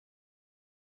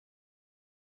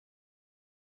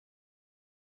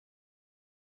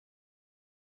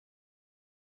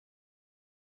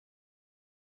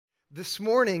This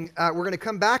morning, we're going to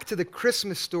come back to the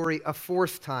Christmas story a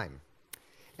fourth time.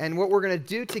 And what we're going to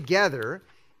do together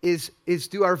is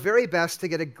do our very best to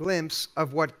get a glimpse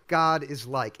of what God is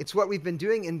like. It's what we've been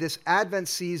doing in this Advent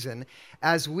season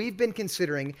as we've been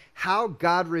considering how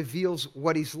God reveals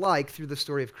what he's like through the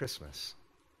story of Christmas.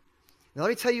 Now, let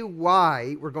me tell you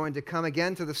why we're going to come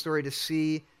again to the story to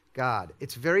see God.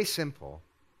 It's very simple.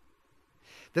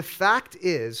 The fact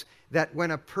is that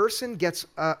when a person gets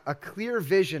a clear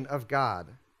vision of God,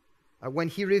 when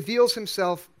he reveals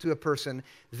himself to a person,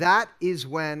 that is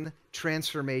when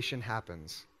transformation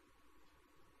happens.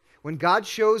 When God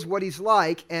shows what he's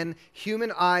like and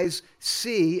human eyes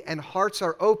see and hearts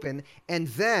are open, and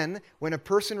then when a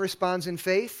person responds in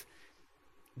faith,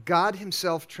 God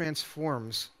himself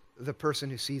transforms the person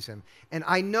who sees him. And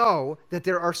I know that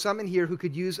there are some in here who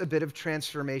could use a bit of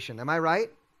transformation. Am I right?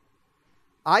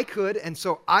 I could, and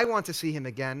so I want to see him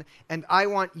again, and I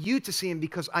want you to see him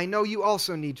because I know you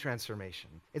also need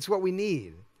transformation. It's what we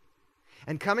need.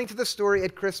 And coming to the story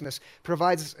at Christmas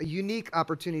provides us a unique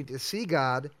opportunity to see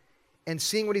God and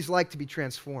seeing what he's like to be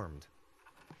transformed.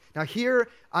 Now here,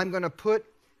 I'm going to put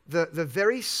the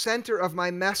very center of my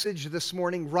message this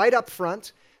morning right up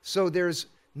front, so there's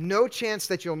no chance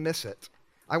that you'll miss it.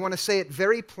 I want to say it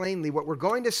very plainly. What we're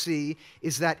going to see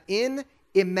is that in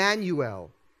Emmanuel,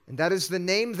 and that is the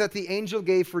name that the angel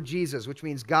gave for Jesus, which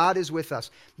means God is with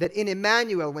us. That in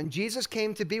Emmanuel, when Jesus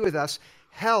came to be with us,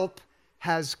 help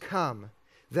has come.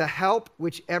 The help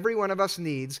which every one of us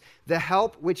needs, the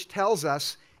help which tells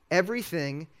us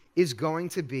everything is going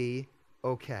to be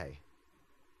okay.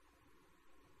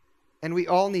 And we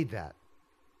all need that.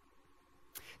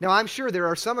 Now, I'm sure there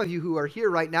are some of you who are here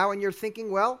right now and you're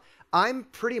thinking, well, I'm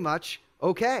pretty much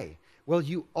okay. Well,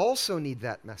 you also need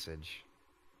that message.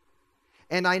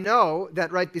 And I know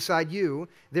that right beside you,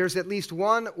 there's at least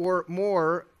one or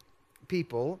more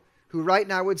people who right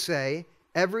now would say,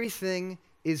 everything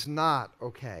is not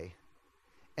okay.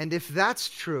 And if that's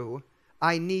true,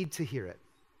 I need to hear it.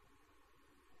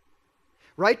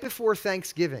 Right before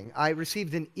Thanksgiving, I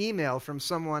received an email from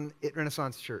someone at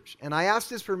Renaissance Church, and I asked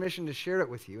his permission to share it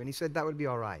with you, and he said that would be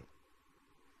all right.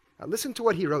 Now, listen to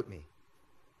what he wrote me.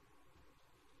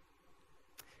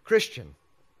 Christian,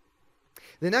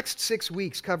 the next 6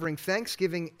 weeks covering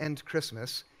Thanksgiving and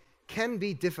Christmas can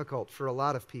be difficult for a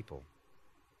lot of people.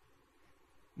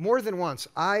 More than once,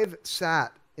 I've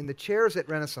sat in the chairs at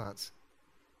Renaissance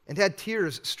and had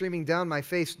tears streaming down my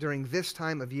face during this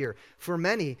time of year. For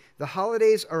many, the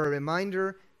holidays are a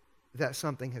reminder that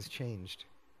something has changed,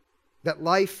 that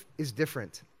life is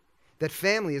different, that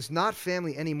family is not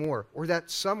family anymore, or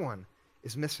that someone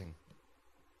is missing.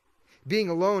 Being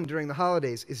alone during the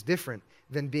holidays is different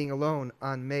than being alone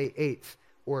on May 8th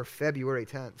or February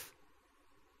 10th.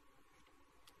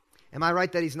 Am I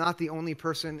right that he's not the only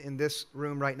person in this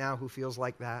room right now who feels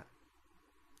like that?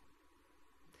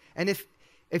 And if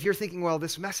you're thinking, well,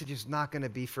 this message is not going to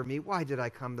be for me, why did I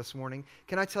come this morning?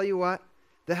 Can I tell you what?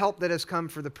 The help that has come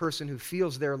for the person who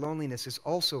feels their loneliness is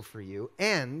also for you.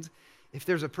 And if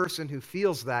there's a person who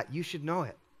feels that, you should know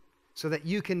it so that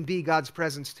you can be God's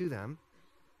presence to them.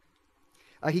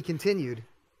 He continued,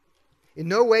 in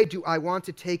no way do I want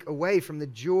to take away from the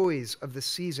joys of the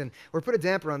season or put a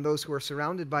damper on those who are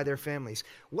surrounded by their families.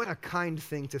 What a kind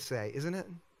thing to say, isn't it?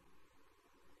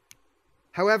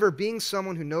 However, being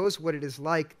someone who knows what it is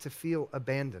like to feel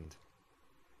abandoned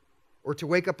or to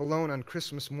wake up alone on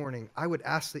Christmas morning, I would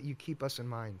ask that you keep us in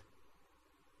mind.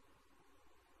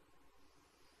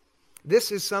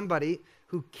 This is somebody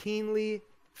who keenly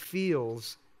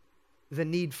feels the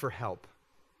need for help.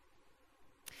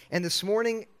 And this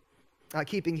morning,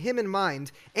 keeping him in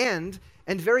mind and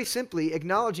very simply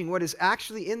acknowledging what is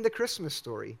actually in the Christmas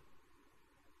story,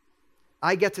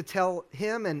 I get to tell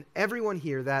him and everyone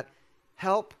here that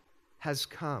help has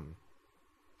come.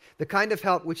 The kind of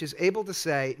help which is able to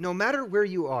say, no matter where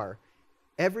you are,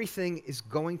 everything is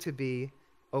going to be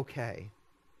okay.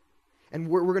 And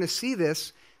we're going to see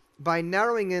this by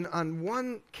narrowing in on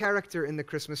one character in the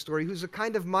Christmas story who's a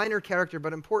kind of minor character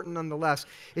but important nonetheless.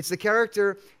 It's the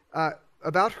character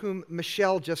about whom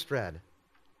Michelle just read,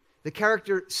 the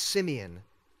character Simeon.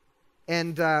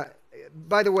 And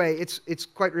by the way, it's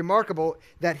quite remarkable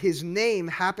that his name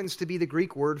happens to be the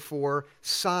Greek word for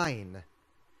sign.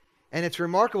 And it's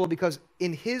remarkable because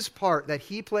in his part that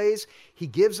he plays, he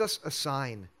gives us a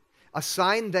sign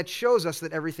that shows us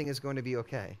that everything is going to be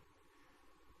okay.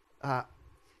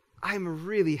 I'm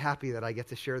really happy that I get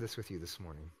to share this with you this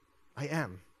morning. I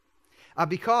am.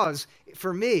 Because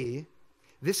for me,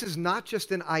 this is not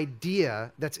just an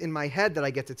idea that's in my head that I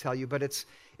get to tell you, but it's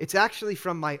actually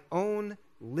from my own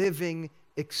living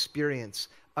experience.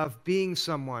 of being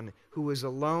someone who was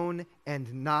alone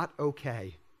and not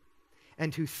okay,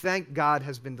 and who, thank God,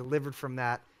 has been delivered from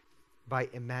that by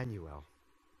Emmanuel.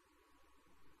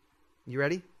 You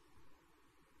ready?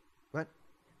 What?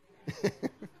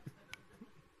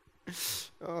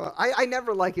 I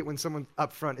never like it when someone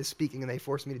up front is speaking and they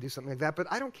force me to do something like that, but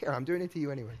I don't care. I'm doing it to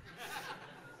you anyway.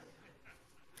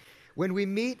 When we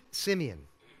meet Simeon,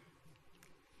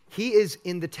 he is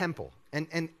in the temple,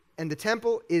 and the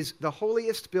temple is the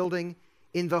holiest building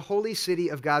in the holy city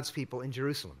of God's people in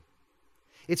Jerusalem.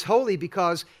 It's holy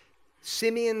because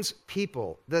Simeon's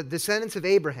people, the descendants of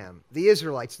Abraham, the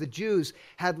Israelites, the Jews,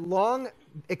 had long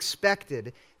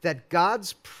expected that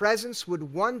God's presence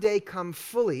would one day come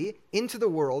fully into the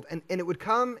world, and it would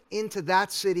come into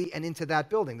that city and into that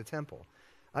building, the temple.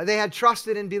 They had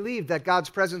trusted and believed that God's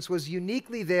presence was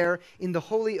uniquely there in the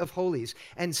Holy of Holies.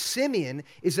 And Simeon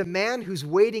is a man who's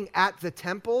waiting at the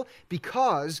temple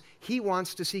because he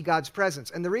wants to see God's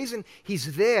presence. And the reason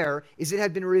he's there is it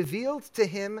had been revealed to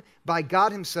him by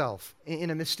God himself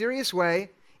in a mysterious way,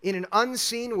 in an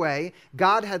unseen way.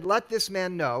 God had let this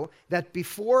man know that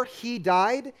before he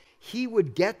died, he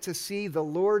would get to see the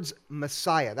Lord's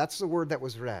Messiah. That's the word that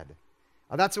was read.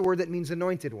 That's a word that means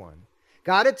anointed one.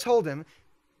 God had told him,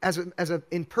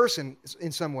 in person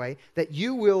in some way, that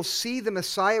you will see the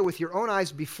Messiah with your own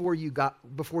eyes before you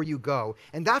go.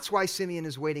 And that's why Simeon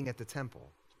is waiting at the temple.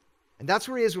 And that's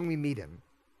where he is when we meet him.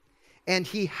 And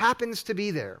he happens to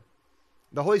be there.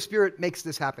 The Holy Spirit makes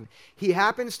this happen. He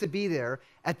happens to be there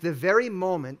at the very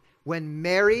moment when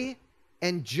Mary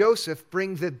and Joseph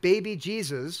bring the baby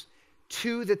Jesus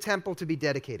to the temple to be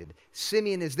dedicated.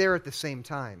 Simeon is there at the same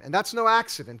time. And that's no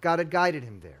accident. God had guided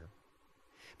him there.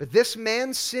 But this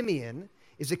man, Simeon,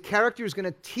 is a character who's going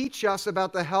to teach us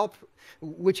about the help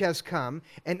which has come,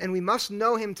 and we must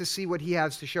know him to see what he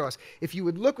has to show us. If you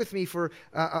would look with me for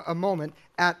a moment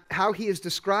at how he is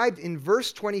described in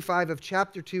verse 25 of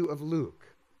chapter 2 of Luke,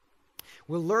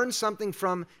 we'll learn something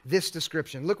from this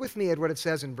description. Look with me at what it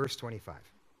says in verse 25.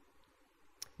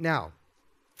 Now,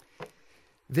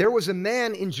 there was a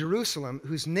man in Jerusalem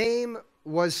whose name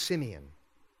was Simeon.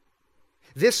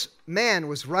 This man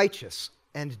was righteous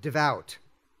and devout,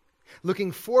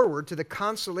 looking forward to the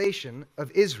consolation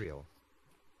of Israel.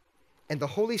 And the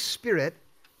Holy Spirit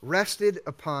rested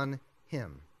upon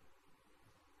him.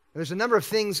 There's a number of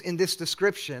things in this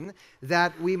description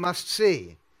that we must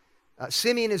see.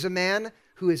 Simeon is a man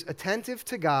who is attentive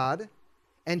to God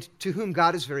and to whom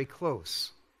God is very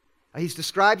close. He's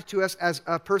described to us as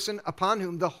a person upon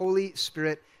whom the Holy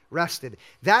Spirit rested.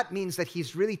 That means that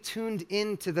he's really tuned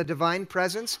into the divine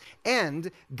presence, and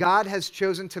God has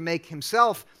chosen to make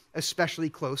himself especially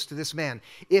close to this man.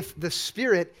 If the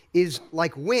Spirit is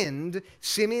like wind,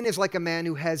 Simeon is like a man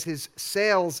who has his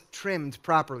sails trimmed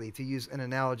properly, to use an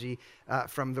analogy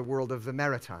from the world of the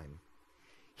maritime.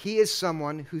 He is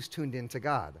someone who's tuned into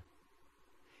God.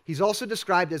 He's also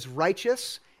described as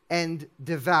righteous and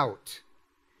devout.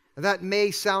 That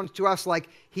may sound to us like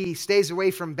he stays away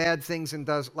from bad things and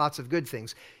does lots of good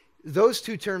things. Those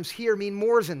two terms here mean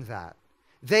more than that.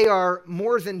 They are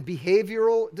more than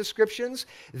behavioral descriptions.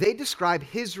 They describe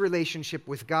his relationship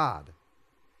with God.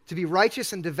 To be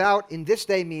righteous and devout in this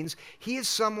day means he is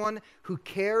someone who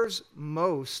cares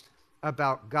most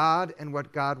about God and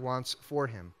what God wants for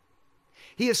him.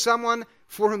 He is someone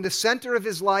for whom the center of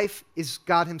his life is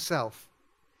God himself.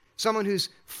 Someone whose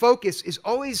focus is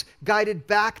always guided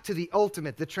back to the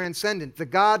ultimate, the transcendent, the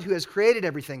God who has created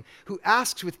everything, who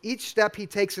asks with each step he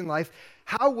takes in life,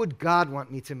 how would God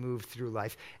want me to move through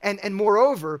life? And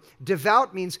moreover,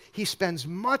 devout means he spends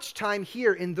much time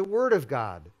here in the Word of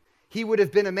God. He would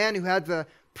have been a man who had the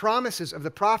promises of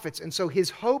the prophets, and so his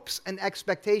hopes and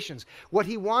expectations, what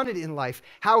he wanted in life,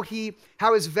 how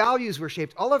his values were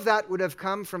shaped, all of that would have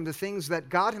come from the things that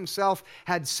God himself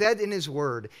had said in his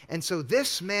word. And so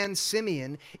this man,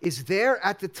 Simeon, is there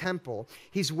at the temple.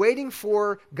 He's waiting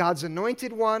for God's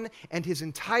anointed one, and his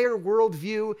entire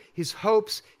worldview, his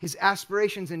hopes, his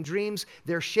aspirations and dreams,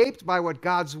 they're shaped by what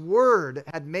God's word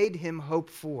had made him hope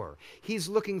for. He's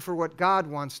looking for what God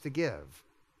wants to give.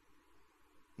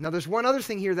 Now, there's one other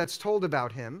thing here that's told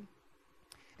about him,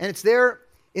 and it's there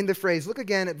in the phrase. Look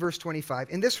again at verse 25.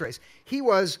 In this phrase, he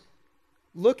was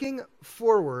looking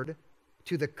forward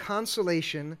to the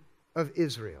consolation of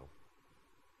Israel.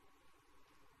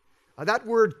 That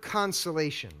word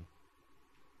consolation,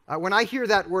 when I hear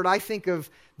that word, I think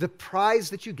of the prize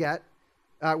that you get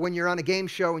when you're on a game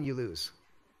show and you lose,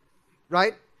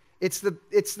 right? It's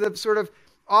the sort of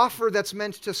offer that's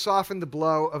meant to soften the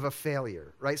blow of a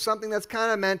failure, right? Something that's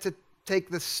kind of meant to take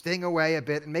the sting away a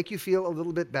bit and make you feel a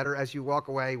little bit better as you walk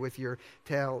away with your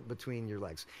tail between your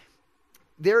legs.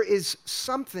 there is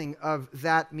something of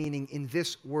that meaning in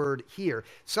this word here.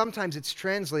 Sometimes it's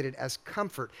translated as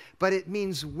comfort, but it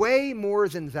means way more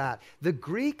than that. The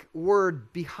Greek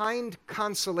word behind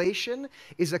consolation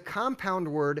is a compound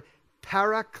word,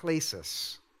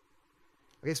 paraklesis.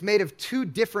 Okay, it's made of two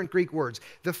different Greek words.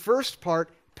 The first part,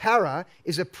 para,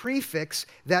 is a prefix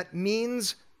that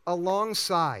means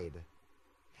alongside.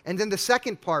 And then the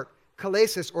second part,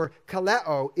 kalesis or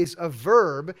kaleo, is a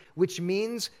verb which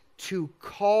means to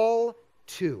call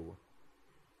to.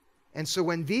 And so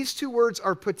when these two words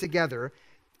are put together,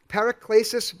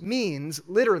 paraklesis means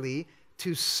literally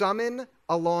to summon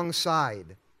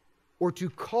alongside or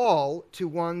to call to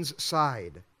one's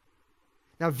side.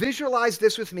 Now visualize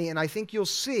this with me, and I think you'll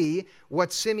see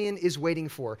what Simeon is waiting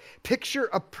for. Picture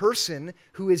a person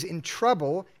who is in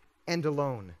trouble and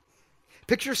alone.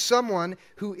 Picture someone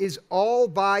who is all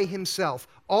by himself,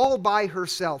 all by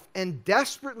herself, and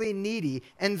desperately needy.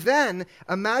 And then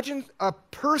imagine a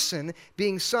person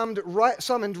being summoned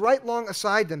right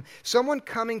alongside them, someone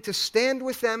coming to stand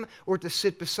with them or to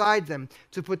sit beside them,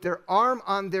 to put their arm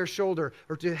on their shoulder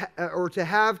or to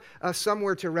have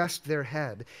somewhere to rest their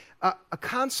head. A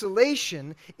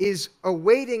consolation is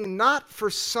awaiting not for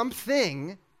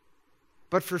something,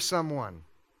 but for someone.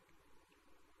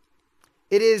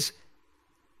 It is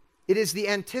the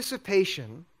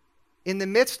anticipation in the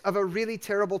midst of a really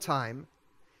terrible time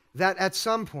that at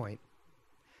some point,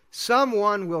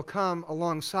 someone will come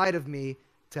alongside of me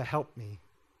to help me.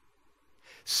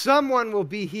 Someone will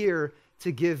be here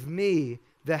to give me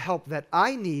the help that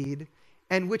I need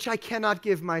and which I cannot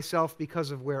give myself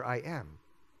because of where I am.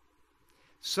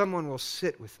 Someone will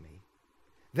sit with me.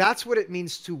 That's what it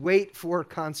means to wait for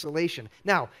consolation.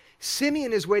 Now,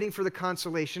 Simeon is waiting for the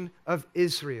consolation of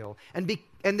Israel.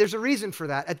 And there's a reason for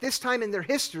that. At this time in their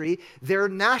history, their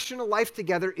national life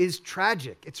together is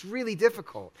tragic. It's really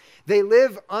difficult. They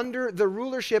live under the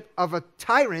rulership of a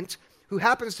tyrant who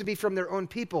happens to be from their own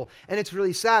people. And it's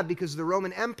really sad because the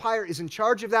Roman Empire is in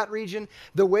charge of that region.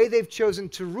 The way they've chosen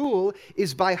to rule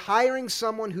is by hiring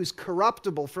someone who's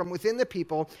corruptible from within the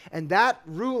people, and that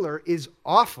ruler is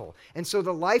awful. And so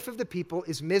the life of the people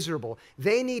is miserable.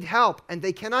 They need help, and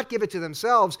they cannot give it to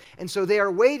themselves, and so they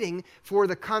are waiting for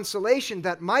the consolation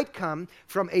that might come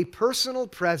from a personal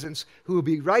presence who will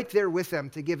be right there with them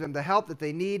to give them the help that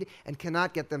they need and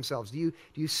cannot get themselves. Do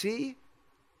you see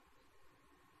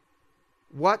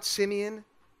what Simeon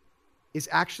is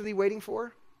actually waiting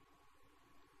for?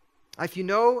 If you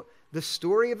know the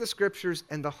story of the Scriptures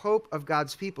and the hope of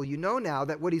God's people, you know now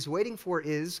that what he's waiting for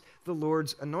is the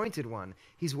Lord's anointed one.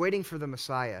 He's waiting for the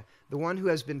Messiah, the one who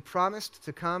has been promised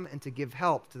to come and to give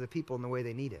help to the people in the way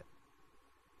they need it.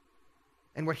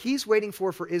 And what he's waiting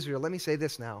for Israel, let me say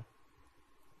this now.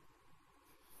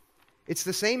 It's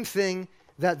the same thing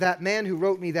that man who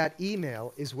wrote me that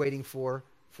email is waiting for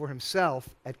himself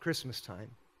at Christmas time.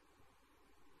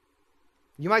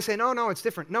 You might say, no, it's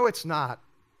different. No, it's not.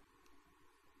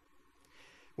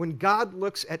 When God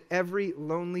looks at every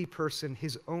lonely person,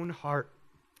 his own heart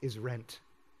is rent.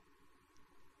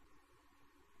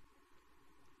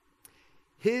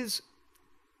 His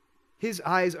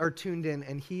eyes are tuned in,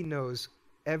 and he knows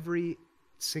every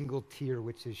single tear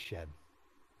which is shed.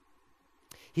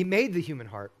 He made the human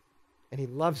heart, and he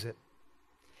loves it.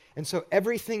 And so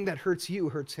everything that hurts you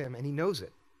hurts him, and he knows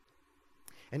it.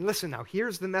 And listen now,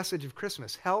 here's the message of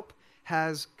Christmas. Help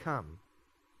has come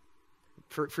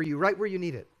for you right where you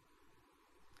need it.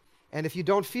 And if you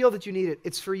don't feel that you need it,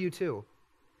 it's for you too.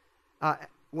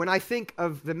 When I think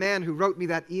of the man who wrote me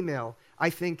that email, I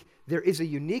think there is a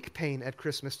unique pain at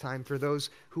Christmas time for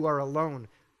those who are alone,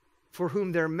 for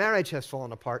whom their marriage has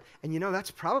fallen apart. And you know,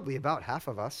 that's probably about half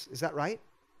of us. Is that right?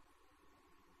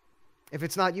 If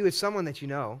it's not you, it's someone that you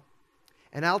know.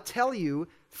 And I'll tell you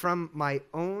from my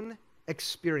own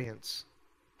experience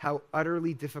how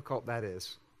utterly difficult that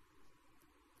is.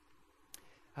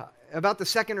 About the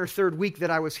second or third week that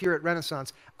I was here at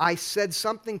Renaissance, I said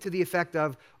something to the effect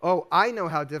of, I know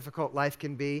how difficult life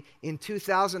can be. In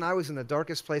 2000, I was in the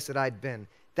darkest place that I'd been.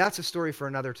 That's a story for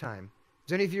another time.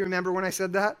 Does any of you remember when I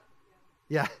said that?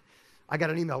 Yeah. I got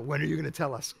an email. When are you going to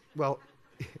tell us? Well,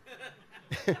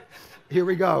 here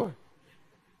we go.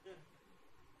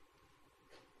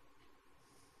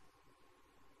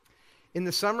 In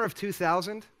the summer of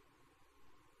 2000,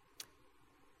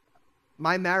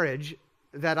 my marriage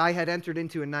that I had entered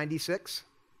into in 96,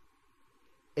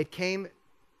 it came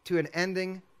to an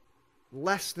ending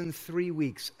less than 3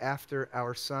 weeks after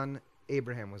our son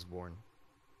Abraham was born.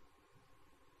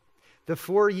 The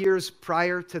 4 years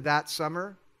prior to that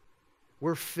summer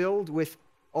were filled with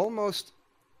almost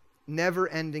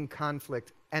never-ending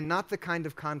conflict and not the kind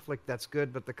of conflict that's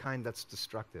good, but the kind that's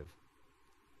destructive.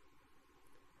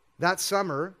 That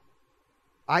summer,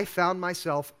 I found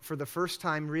myself, for the first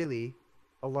time really,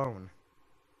 alone.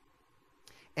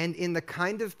 And in the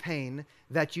kind of pain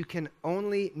that you can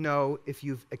only know if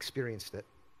you've experienced it.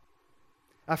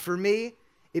 For me,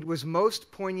 it was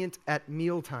most poignant at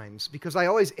meal times because I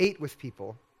always ate with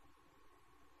people.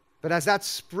 But as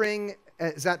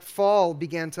that fall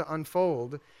began to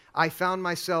unfold, I found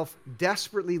myself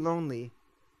desperately lonely.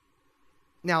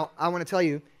 Now, I want to tell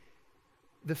you,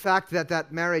 the fact that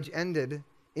that marriage ended,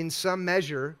 in some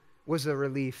measure, was a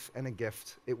relief and a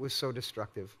gift. It was so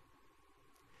destructive.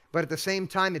 But at the same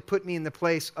time, it put me in the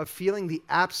place of feeling the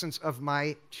absence of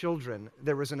my children.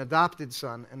 There was an adopted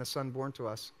son and a son born to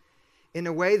us, in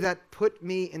a way that put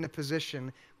me in a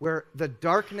position where the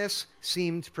darkness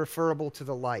seemed preferable to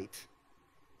the light.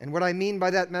 And what I mean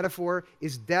by that metaphor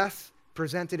is death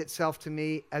presented itself to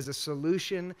me as a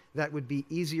solution that would be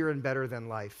easier and better than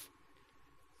life.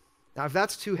 Now, if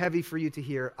that's too heavy for you to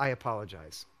hear, I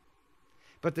apologize.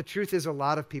 But the truth is, a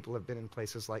lot of people have been in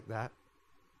places like that.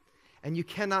 And you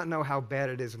cannot know how bad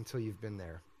it is until you've been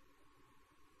there.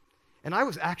 And I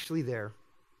was actually there.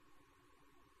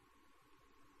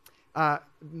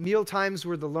 Meal times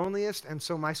were the loneliest, and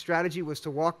so my strategy was to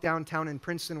walk downtown in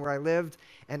Princeton where I lived,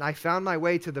 and I found my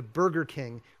way to the Burger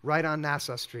King right on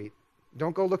Nassau Street.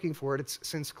 Don't go looking for it, it's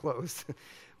since closed.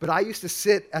 But I used to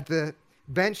sit at the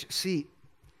bench seat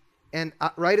and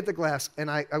right at the glass,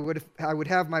 and I would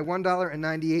have my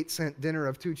 $1.98 dinner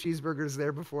of 2 cheeseburgers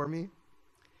there before me,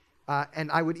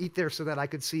 and I would eat there so that I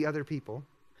could see other people.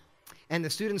 And the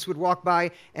students would walk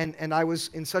by, and I was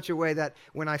in such a way that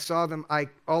when I saw them,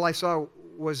 all I saw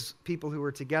was people who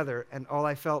were together, and all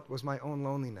I felt was my own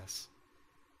loneliness.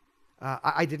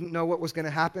 I didn't know what was going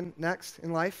to happen next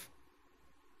in life.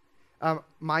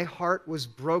 My heart was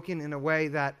broken in a way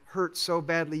that hurt so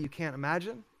badly you can't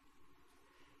imagine.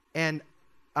 And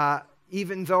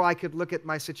even though I could look at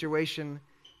my situation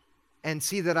and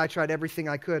see that I tried everything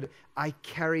I could, I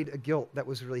carried a guilt that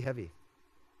was really heavy.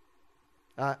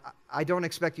 I don't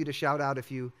expect you to shout out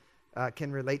if you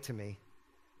can relate to me.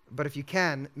 But if you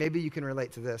can, maybe you can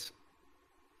relate to this.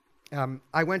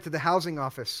 I went to the housing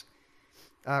office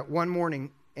one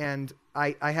morning, and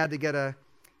I had to get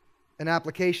an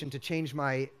application to change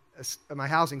my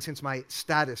housing since my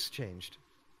status changed.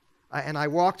 And I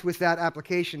walked with that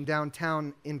application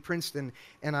downtown in Princeton,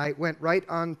 and I went right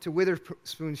on to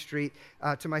Witherspoon Street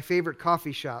to my favorite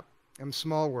coffee shop,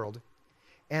 Small World.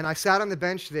 And I sat on the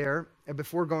bench there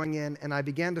before going in, and I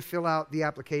began to fill out the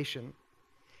application.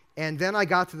 And then I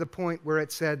got to the point where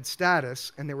it said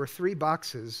status, and there were 3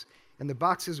 boxes, and the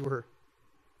boxes were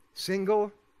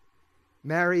single,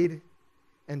 married,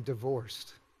 and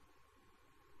divorced.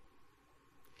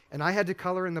 And I had to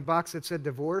color in the box that said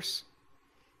divorce.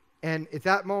 And at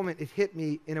that moment, it hit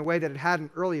me in a way that it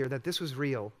hadn't earlier, that this was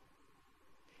real.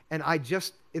 And I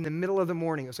just, in the middle of the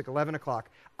morning, it was like 11 o'clock,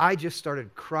 I just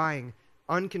started crying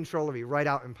uncontrollably right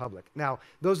out in public. Now,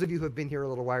 those of you who have been here a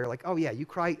little while are like, oh yeah, you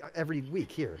cry every week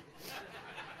here.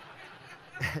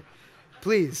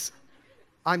 Please,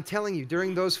 I'm telling you,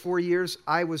 during those 4 years,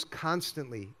 I was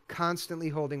constantly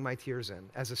holding my tears in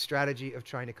as a strategy of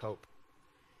trying to cope.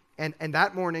 And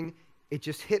that morning, it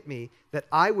just hit me that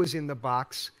I was in the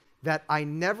box that I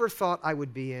never thought I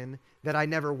would be in, that I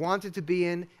never wanted to be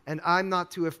in, and I'm not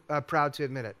too proud to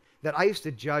admit it, that I used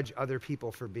to judge other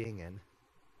people for being in.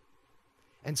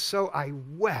 And so I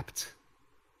wept.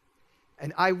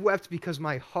 And I wept because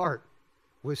my heart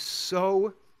was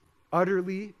so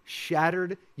utterly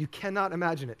shattered. You cannot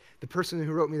imagine it. The person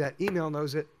who wrote me that email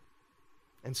knows it,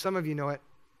 and some of you know it.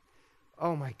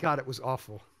 Oh my God, it was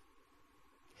awful.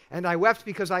 And I wept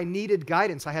because I needed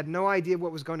guidance. I had no idea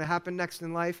what was going to happen next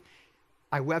in life.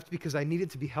 I wept because I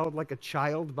needed to be held like a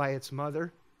child by its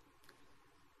mother.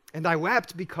 And I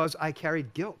wept because I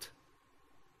carried guilt.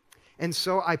 And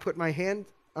so I put my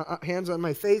hands on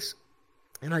my face,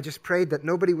 and I just prayed that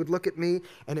nobody would look at me,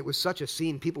 and it was such a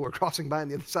scene. People were crossing by on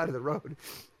the other side of the road.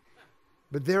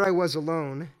 But there I was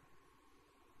alone,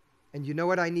 and you know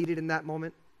what I needed in that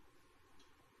moment?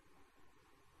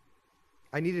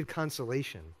 I needed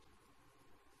consolation.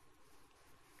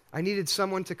 I needed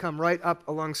someone to come right up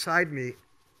alongside me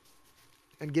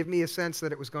and give me a sense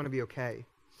that it was going to be okay.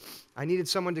 I needed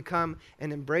someone to come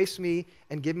and embrace me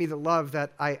and give me the love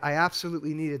that I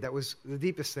absolutely needed. That was the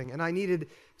deepest thing. And I needed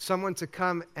someone to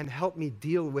come and help me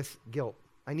deal with guilt.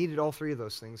 I needed all 3 of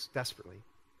those things desperately.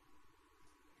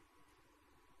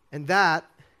 And that,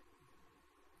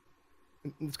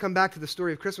 let's come back to the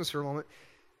story of Christmas for a moment.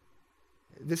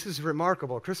 This is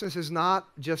remarkable. Christmas is not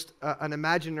just an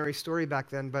imaginary story back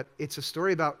then, but it's a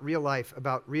story about real life,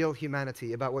 about real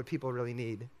humanity, about what people really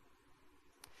need.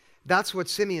 That's what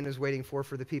Simeon is waiting for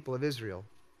the people of Israel.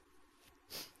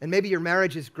 And maybe your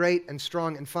marriage is great and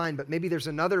strong and fine, but maybe there's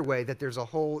another way that there's a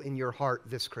hole in your heart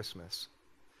this Christmas.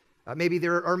 Maybe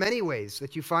there are many ways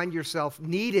that you find yourself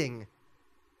needing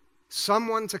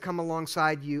someone to come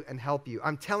alongside you and help you.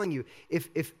 I'm telling you,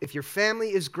 if your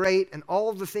family is great and all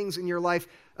of the things in your life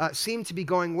seem to be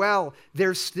going well,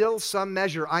 there's still some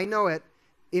measure, I know it,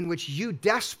 in which you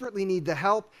desperately need the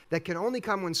help that can only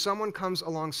come when someone comes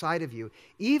alongside of you.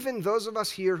 Even those of us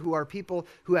here who are people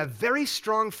who have very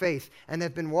strong faith and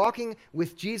have been walking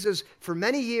with Jesus for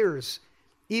many years,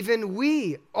 even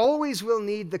we always will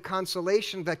need the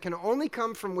consolation that can only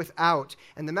come from without.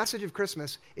 And the message of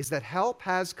Christmas is that help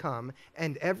has come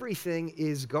and everything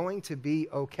is going to be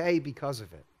okay because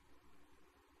of it.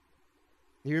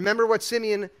 You remember what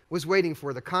Simeon was waiting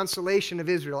for, the consolation of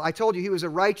Israel. I told you he was a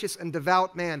righteous and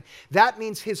devout man. That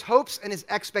means his hopes and his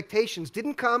expectations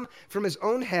didn't come from his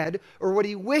own head or what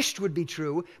he wished would be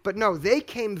true, but no, they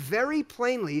came very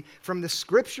plainly from the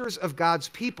scriptures of God's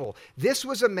people. This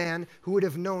was a man who would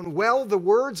have known well the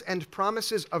words and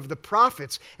promises of the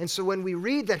prophets. And so when we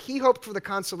read that he hoped for the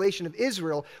consolation of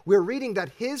Israel, we're reading that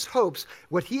his hopes,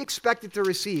 what he expected to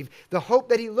receive, the hope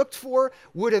that he looked for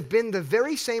would have been the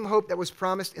very same hope that was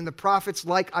promised in the prophets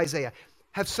like Isaiah.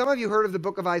 Have some of you heard of the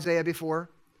book of Isaiah before?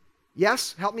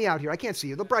 Yes? Help me out here. I can't see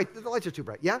you. The lights are too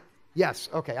bright. Yeah? Yes.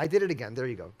 Okay, I did it again. There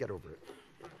you go. Get over it.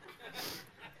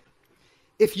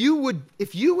 If you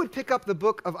would pick up the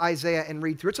book of Isaiah and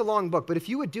read through, it's a long book, but if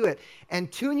you would do it and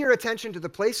tune your attention to the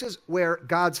places where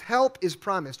God's help is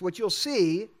promised, what you'll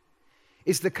see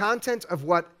is the content of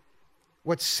what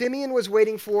Simeon was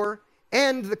waiting for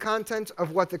and the content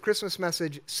of what the Christmas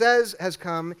message says has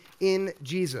come in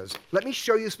Jesus. Let me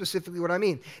show you specifically what I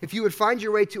mean. If you would find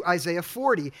your way to Isaiah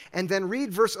 40 and then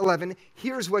read verse 11,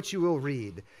 here's what you will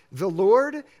read. The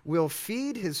Lord will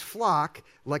feed his flock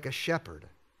like a shepherd.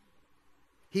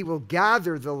 He will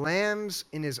gather the lambs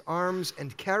in his arms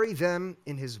and carry them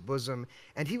in his bosom,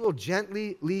 and he will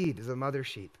gently lead the mother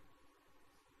sheep.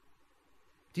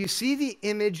 Do you see the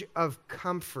image of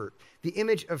comfort, the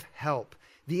image of help,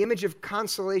 the image of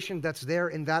consolation that's there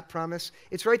in that promise?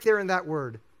 It's right there in that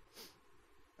word,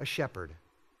 a shepherd.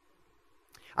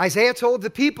 Isaiah told the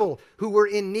people who were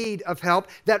in need of help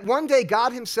that one day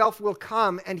God himself will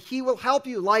come and he will help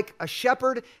you like a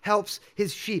shepherd helps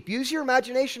his sheep. Use your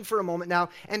imagination for a moment now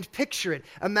and picture it.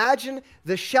 Imagine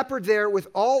the shepherd there with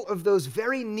all of those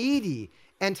very needy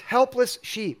and helpless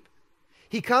sheep.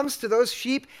 He comes to those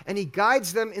sheep and he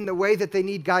guides them in the way that they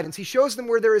need guidance. He shows them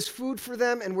where there is food for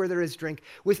them and where there is drink.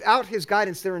 Without his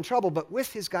guidance, they're in trouble, but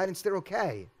with his guidance, they're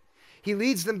okay. He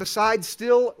leads them beside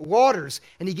still waters,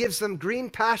 and he gives them green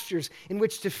pastures in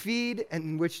which to feed and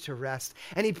in which to rest.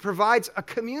 And he provides a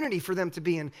community for them to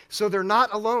be in, so they're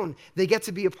not alone. They get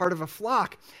to be a part of a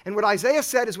flock. And what Isaiah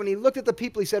said is when he looked at the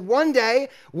people, he said, one day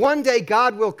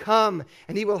God will come,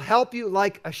 and he will help you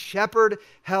like a shepherd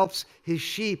helps his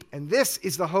sheep. And this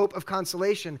is the hope of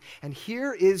consolation. And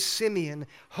here is Simeon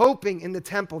hoping in the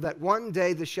temple that one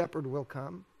day the shepherd will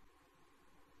come.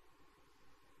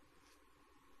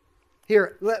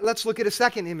 Here, let's look at a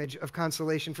second image of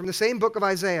consolation from the same book of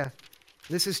Isaiah.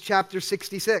 This is chapter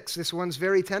 66. This one's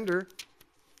very tender.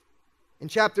 In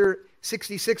chapter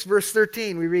 66, verse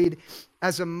 13, we read,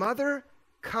 "As a mother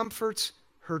comforts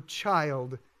her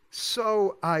child,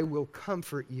 so I will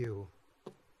comfort you.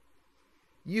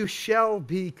 You shall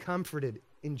be comforted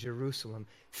in Jerusalem."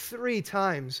 3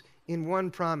 times in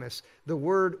one promise, the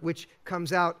word which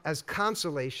comes out as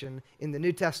consolation in the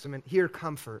New Testament, here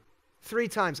comfort. 3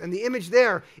 times. And the image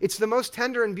there, it's the most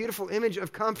tender and beautiful image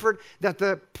of comfort that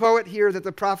the poet here, that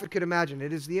the prophet could imagine.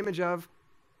 It is the image of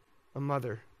a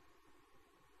mother.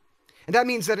 And that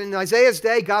means that in Isaiah's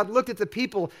day, God looked at the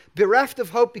people bereft of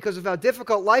hope because of how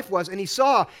difficult life was, and he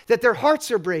saw that their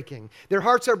hearts are breaking. Their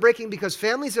hearts are breaking because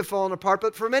families have fallen apart,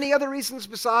 but for many other reasons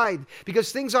beside,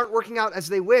 because things aren't working out as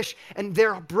they wish, and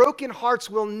their broken hearts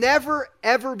will never,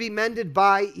 ever be mended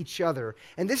by each other.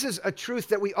 And this is a truth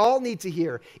that we all need to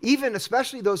hear, even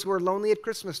especially those who are lonely at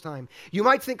Christmas time. You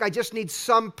might think, I just need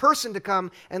some person to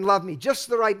come and love me, just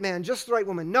the right man, just the right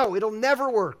woman. No, it'll never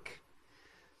work.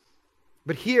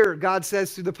 But here, God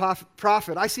says through the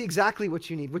prophet, I see exactly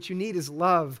what you need. What you need is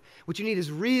love. What you need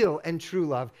is real and true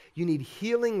love. You need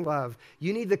healing love.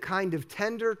 You need the kind of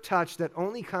tender touch that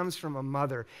only comes from a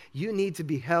mother. You need to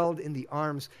be held in the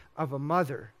arms of a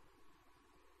mother.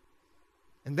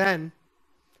 And then,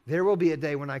 there will be a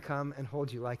day when I come and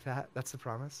hold you like that. That's the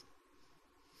promise.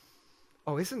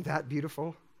 Oh, isn't that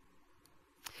beautiful?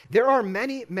 There are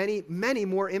many, many, many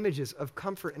more images of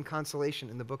comfort and consolation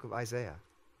in the book of Isaiah.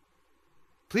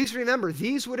 Please remember,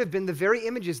 these would have been the very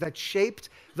images that shaped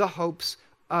the hopes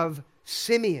of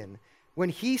Simeon. When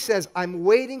he says, I'm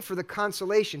waiting for the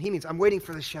consolation, he means I'm waiting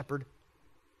for the shepherd.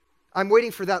 I'm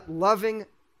waiting for that loving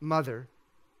mother.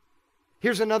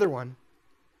 Here's another one.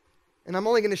 And I'm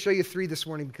only going to show you 3 this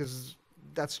morning because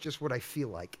that's just what I feel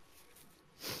like.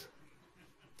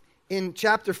 In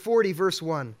chapter 40, verse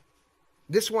 1,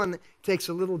 this one takes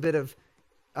a little bit of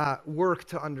work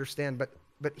to understand,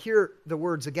 but hear the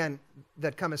words again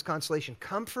that come as consolation.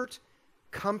 Comfort,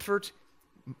 comfort,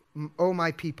 O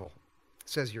my people,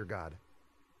 says your God.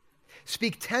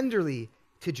 Speak tenderly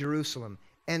to Jerusalem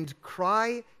and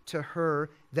cry to her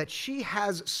that she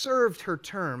has served her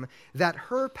term, that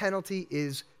her penalty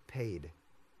is paid.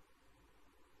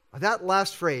 That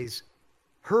last phrase,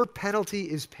 her penalty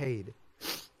is paid,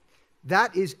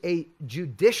 that is a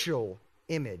judicial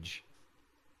image.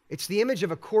 It's the image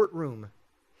of a courtroom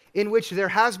in which there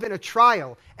has been a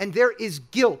trial and there is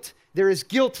guilt. There is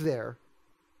guilt there.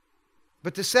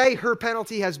 But to say her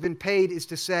penalty has been paid is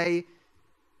to say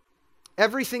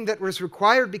everything that was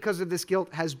required because of this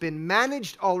guilt has been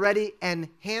managed already and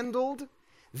handled.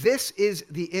 This is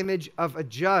the image of a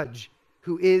judge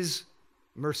who is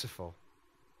merciful.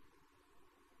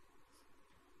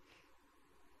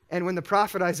 And when the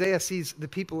prophet Isaiah sees the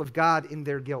people of God in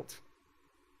their guilt,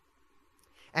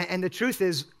 and the truth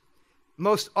is,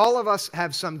 most all of us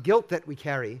have some guilt that we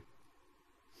carry.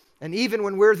 And even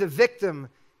when we're the victim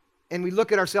and we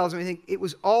look at ourselves and we think it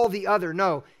was all the other,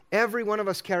 no, every one of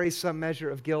us carries some measure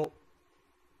of guilt.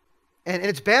 And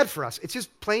it's bad for us. It's just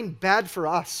plain bad for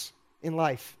us in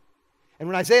life. And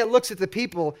when Isaiah looks at the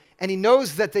people and he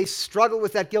knows that they struggle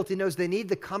with that guilt, he knows they need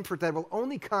the comfort that will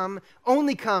only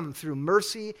come through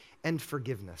mercy and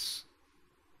forgiveness.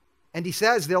 And he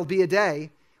says there'll be a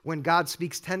day when God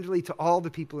speaks tenderly to all the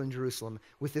people in Jerusalem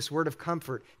with this word of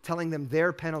comfort, telling them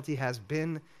their penalty has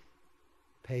been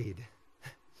paid.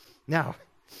 Now,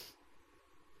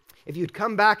 if you'd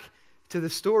come back to the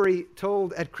story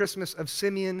told at Christmas of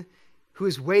Simeon, who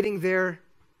is waiting there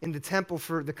in the temple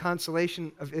for the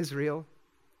consolation of Israel,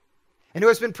 and who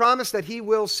has been promised that he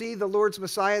will see the Lord's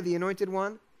Messiah, the Anointed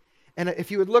One. And if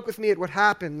you would look with me at what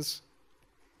happens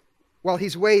while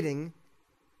he's waiting,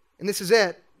 and this is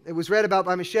it. It was read about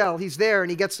by Michelle. He's there and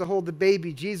he gets to hold the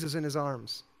baby Jesus in his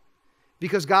arms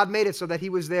because God made it so that he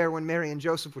was there when Mary and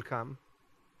Joseph would come.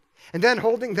 And then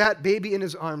holding that baby in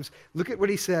his arms, look at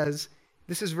what he says.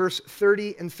 This is verse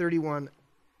 30 and 31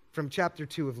 from chapter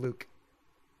 2 of Luke.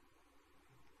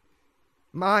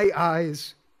 My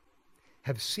eyes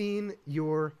have seen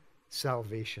your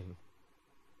salvation,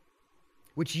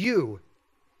 which you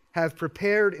have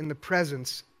prepared in the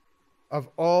presence of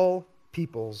all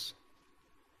peoples.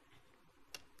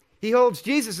 He holds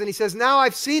Jesus and he says, now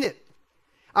I've seen it.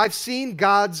 I've seen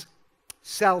God's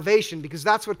salvation, because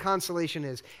that's what consolation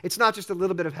is. It's not just a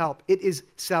little bit of help. It is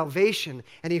salvation.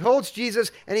 And he holds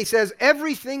Jesus and he says,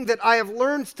 everything that I have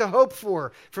learned to hope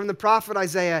for from the prophet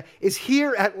Isaiah is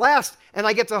here at last, and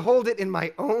I get to hold it in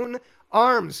my own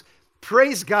arms.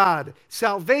 Praise God.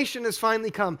 Salvation has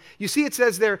finally come. You see, it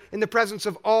says there, in the presence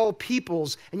of all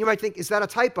peoples. And you might think, is that a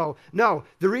typo? No.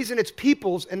 The reason it's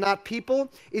peoples and not people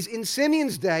is in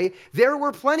Simeon's day, there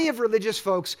were plenty of religious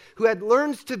folks who had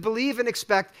learned to believe and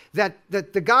expect that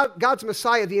God's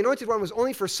Messiah, the Anointed One, was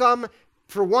only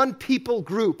for one people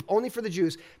group, only for the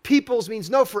Jews. Peoples means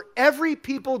no, for every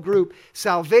people group,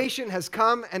 salvation has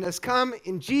come and has come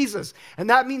in Jesus. And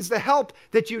that means the help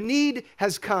that you need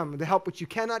has come, the help which you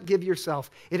cannot give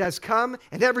yourself. It has come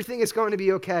and everything is going to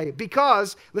be okay.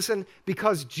 Because, listen,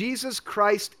 because Jesus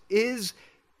Christ is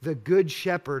the good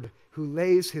shepherd who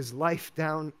lays his life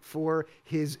down for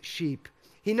his sheep.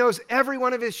 He knows every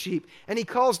one of his sheep, and he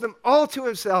calls them all to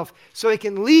himself so he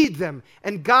can lead them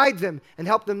and guide them and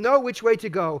help them know which way to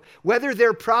go. Whether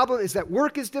their problem is that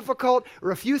work is difficult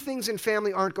or a few things in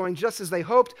family aren't going just as they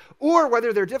hoped, or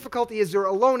whether their difficulty is they're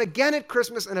alone again at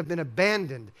Christmas and have been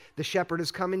abandoned. The shepherd has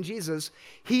come in Jesus.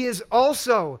 He is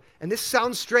also, and this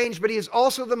sounds strange, but he is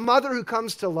also the mother who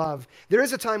comes to love. There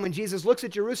is a time when Jesus looks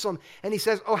at Jerusalem and he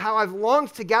says, oh, how I've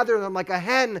longed to gather them like a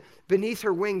hen beneath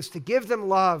her wings, to give them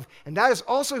love. And that is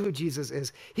also who Jesus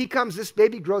is. He comes, this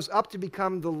baby grows up to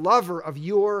become the lover of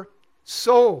your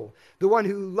soul, the one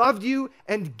who loved you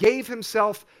and gave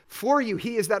himself for you.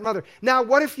 He is that mother. Now,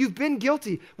 what if you've been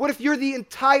guilty? What if you're the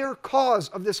entire cause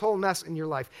of this whole mess in your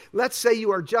life? Let's say you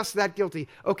are just that guilty.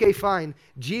 Okay, fine.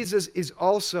 Jesus is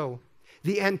also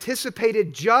the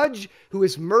anticipated judge who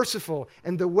is merciful.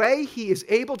 And the way he is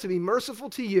able to be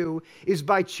merciful to you is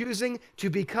by choosing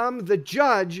to become the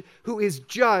judge who is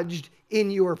judged in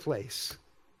your place.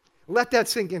 Let that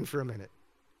sink in for a minute.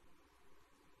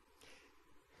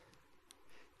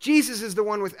 Jesus is the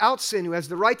one without sin who has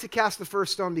the right to cast the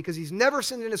first stone because he's never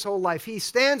sinned in his whole life. He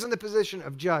stands in the position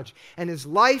of judge, and his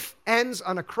life ends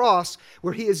on a cross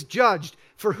where he is judged.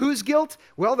 For whose guilt?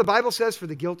 Well, the Bible says for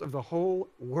the guilt of the whole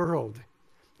world.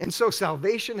 And so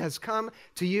salvation has come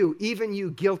to you, even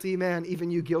you guilty man, even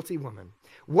you guilty woman.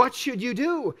 What should you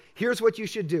do? Here's what you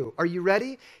should do. Are you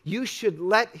ready? You should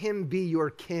let him be your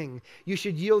king. You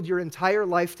should yield your entire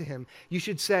life to him. You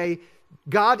should say,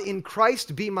 God in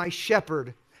Christ, be my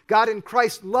shepherd. God in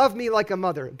Christ, love me like a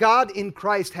mother. God in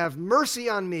Christ, have mercy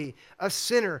on me, a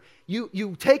sinner.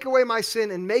 You take away my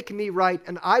sin and make me right,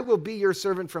 and I will be your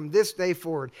servant from this day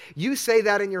forward. You say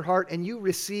that in your heart, and you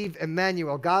receive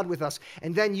Emmanuel, God with us,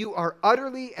 and then you are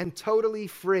utterly and totally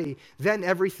free. Then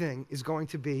everything is going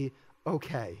to be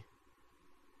okay.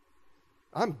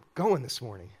 I'm going this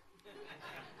morning.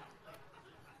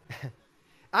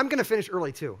 I'm going to finish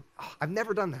early, too. Oh, I've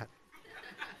never done that.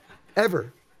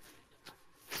 Ever.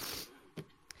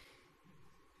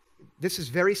 This is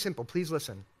very simple. Please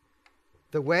listen.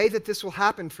 The way that this will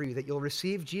happen for you, that you'll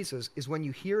receive Jesus, is when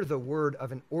you hear the word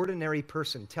of an ordinary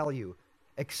person tell you,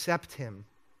 accept him.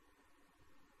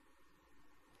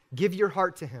 Give your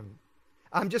heart to him.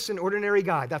 I'm just an ordinary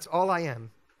guy. That's all I am.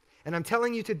 And I'm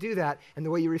telling you to do that, and the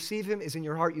way you receive him is in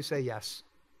your heart you say yes.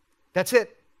 That's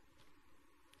it.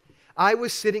 I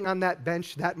was sitting on that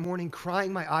bench that morning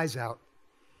crying my eyes out.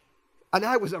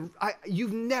 And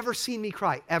you've never seen me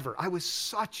cry, ever. I was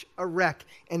such a wreck.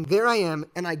 And there I am,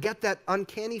 and I get that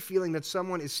uncanny feeling that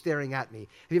someone is staring at me.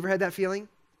 Have you ever had that feeling?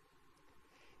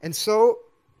 And so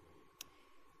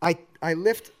I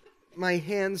lift my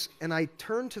hands, and I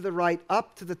turn to the right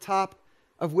up to the top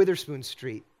of Witherspoon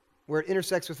Street, where it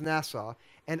intersects with Nassau.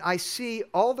 And I see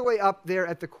all the way up there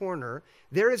at the corner,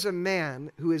 there is a man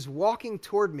who is walking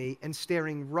toward me and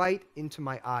staring right into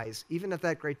my eyes, even at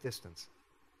that great distance.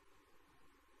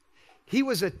 He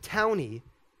was a townie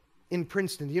in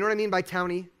Princeton. Do you know what I mean by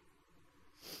townie?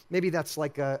 Maybe that's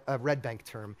like a Red Bank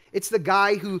term. It's the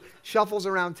guy who shuffles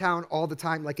around town all the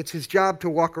time like it's his job to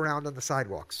walk around on the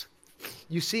sidewalks.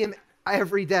 You see him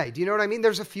every day. Do you know what I mean?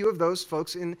 There's a few of those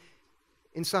folks in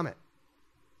Summit.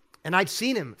 And I'd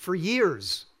seen him for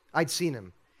years. I'd seen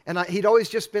him. And he'd always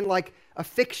just been like a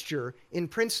fixture in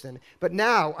Princeton. But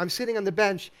now I'm sitting on the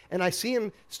bench, and I see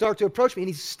him start to approach me, and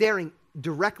he's staring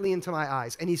directly into my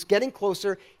eyes. And he's getting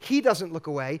closer. He doesn't look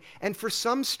away. And for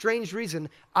some strange reason,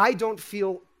 I don't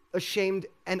feel ashamed,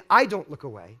 and I don't look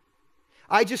away.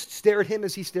 I just stare at him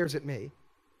as he stares at me.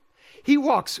 He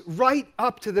walks right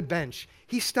up to the bench.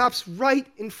 He stops right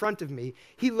in front of me.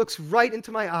 He looks right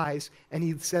into my eyes, and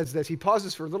he says this. He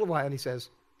pauses for a little while, and he says,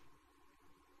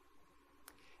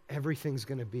 everything's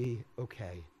going to be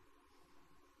okay.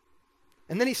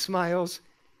 And then he smiles,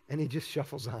 and he just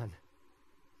shuffles on.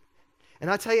 And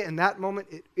I tell you, in that moment,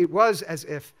 it was as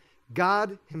if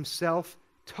God himself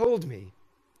told me,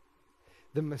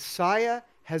 the Messiah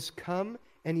has come,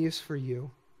 and he is for you.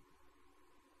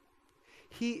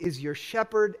 He is your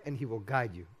shepherd, and he will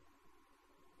guide you.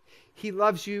 He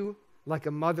loves you like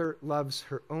a mother loves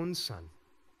her own son.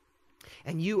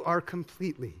 And you are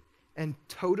completely and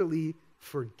totally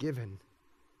forgiven.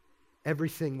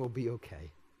 Everything will be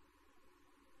okay.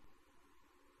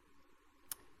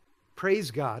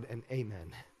 Praise God and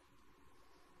amen.